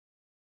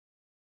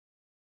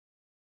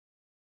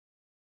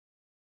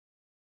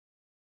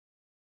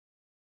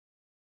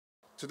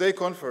Today's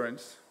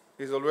conference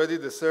is already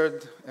the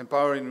third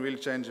Empowering Real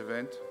Change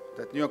event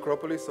that New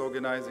Acropolis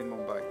organized in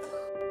Mumbai.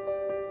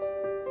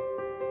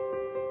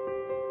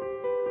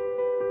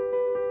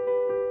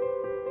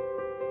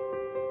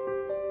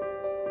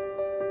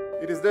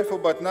 It is therefore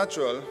but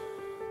natural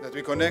that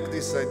we connect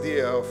this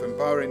idea of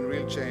empowering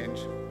real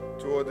change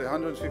toward the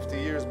 150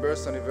 years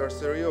birth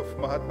anniversary of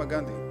Mahatma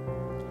Gandhi,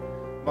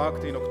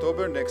 marked in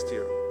October next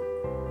year.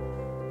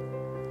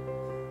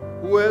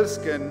 Who else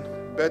can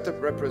better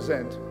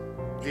represent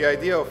the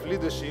idea of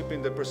leadership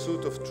in the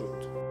pursuit of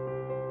truth?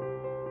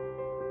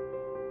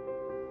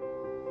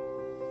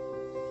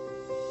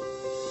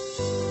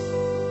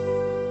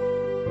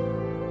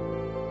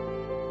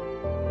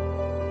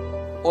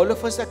 All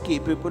of us are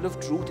capable of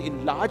truth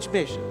in large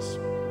measures.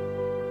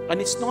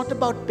 And it's not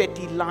about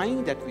petty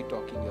lying that we're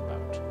talking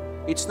about.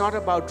 It's not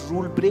about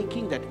rule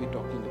breaking that we're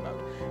talking about.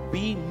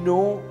 We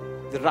know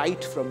the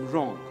right from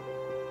wrong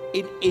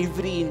in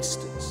every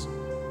instance.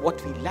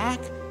 What we lack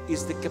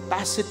is the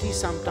capacity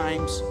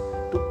sometimes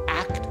to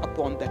act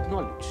upon that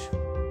knowledge.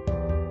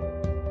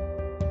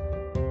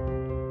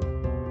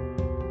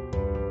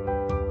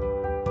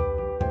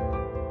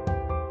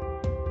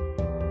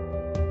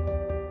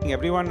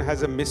 Everyone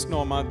has a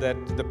misnomer that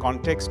the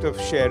context of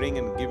sharing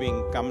and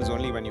giving comes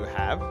only when you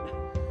have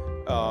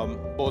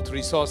both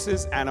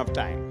resources and of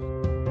time.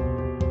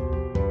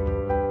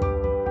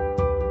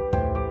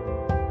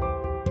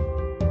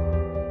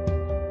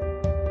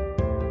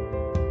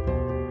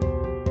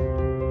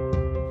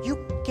 You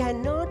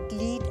cannot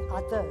lead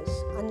others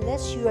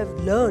unless you have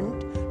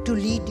learned to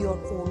lead your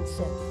own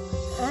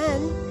self.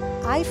 And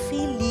I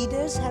feel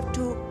leaders have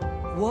to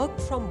work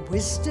from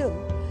wisdom,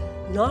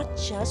 not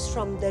just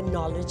from their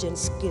knowledge and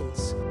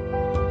skills.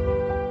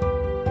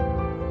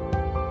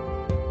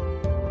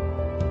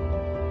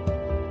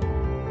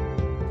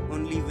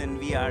 Only when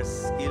we are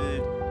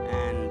skilled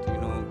and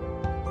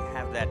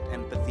have that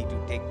empathy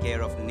to take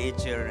care of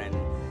nature and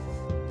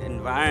the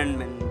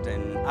environment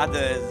and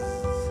others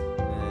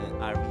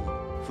are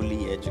we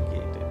fully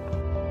educated.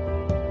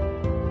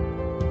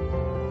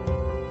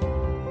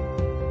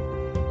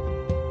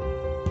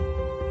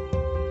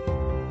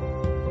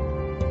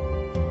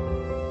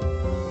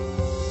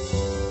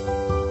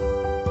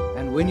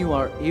 When you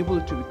are able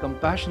to be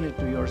compassionate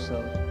to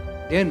yourself,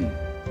 then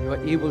you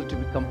are able to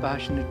be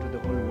compassionate to the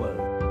whole world.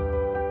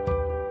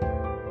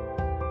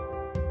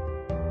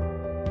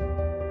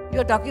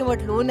 You're talking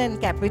about loan and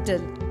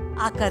capital.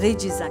 Our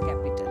courage is our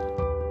capital.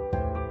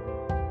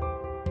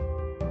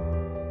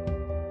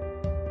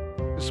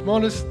 The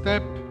smallest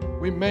step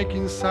we make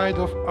inside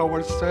of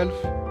ourselves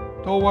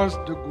towards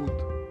the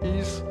good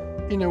is,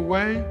 in a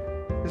way,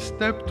 a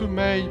step to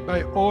made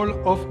by all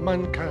of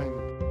mankind.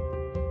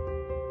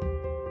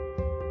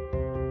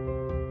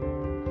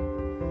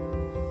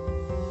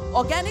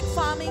 Organic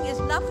farming is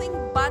nothing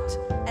but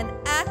an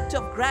act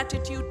of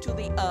gratitude to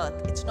the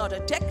earth. It's not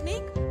a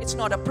technique, it's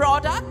not a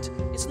product,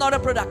 it's not a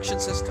production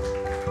system.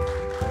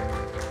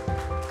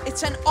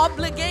 It's an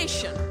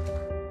obligation.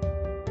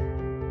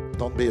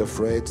 Don't be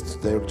afraid to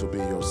dare to be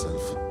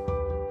yourself.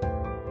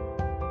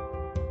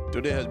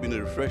 Today has been a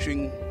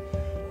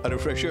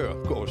refresher,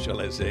 of course,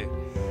 shall I say,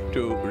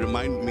 to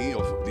remind me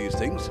of these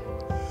things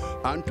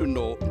and to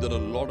know that a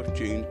lot of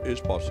change is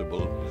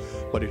possible,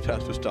 but it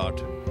has to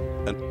start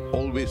and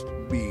always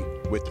be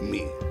with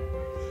me,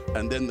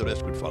 and then the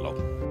rest could follow.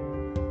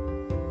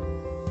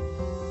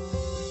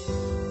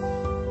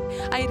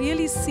 I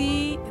really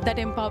see that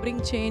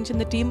empowering change in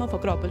the team of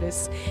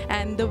Acropolis,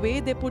 and the way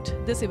they put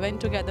this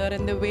event together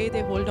and the way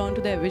they hold on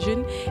to their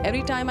vision.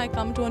 Every time I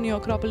come to a New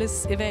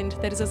Acropolis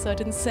event, there is a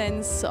certain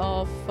sense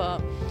of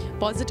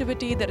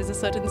positivity, there is a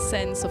certain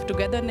sense of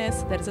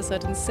togetherness, there is a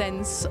certain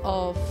sense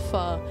of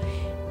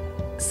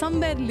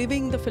somewhere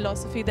living the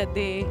philosophy that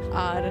they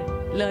are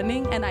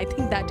learning, and I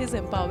think that is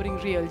empowering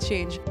real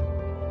change.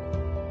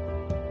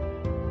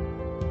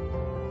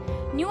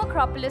 New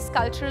Acropolis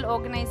Cultural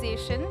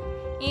Organization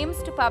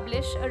aims to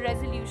publish a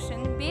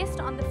resolution based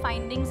on the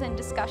findings and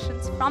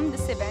discussions from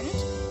this event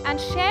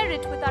and share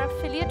it with our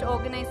affiliate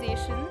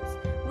organizations,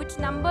 which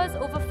numbers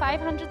over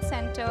 500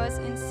 centers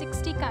in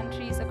 60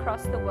 countries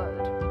across the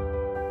world.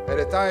 At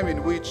a time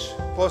in which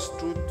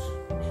post-truth,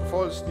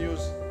 false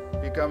news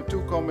become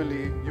too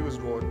commonly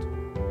used word,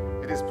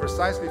 it is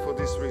precisely for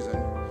this reason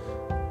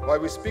why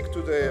we speak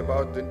today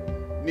about the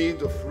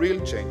need of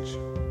real change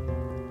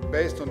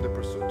based on the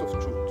pursuit of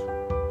truth,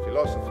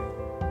 philosophy,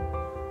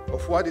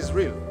 of what is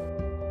real.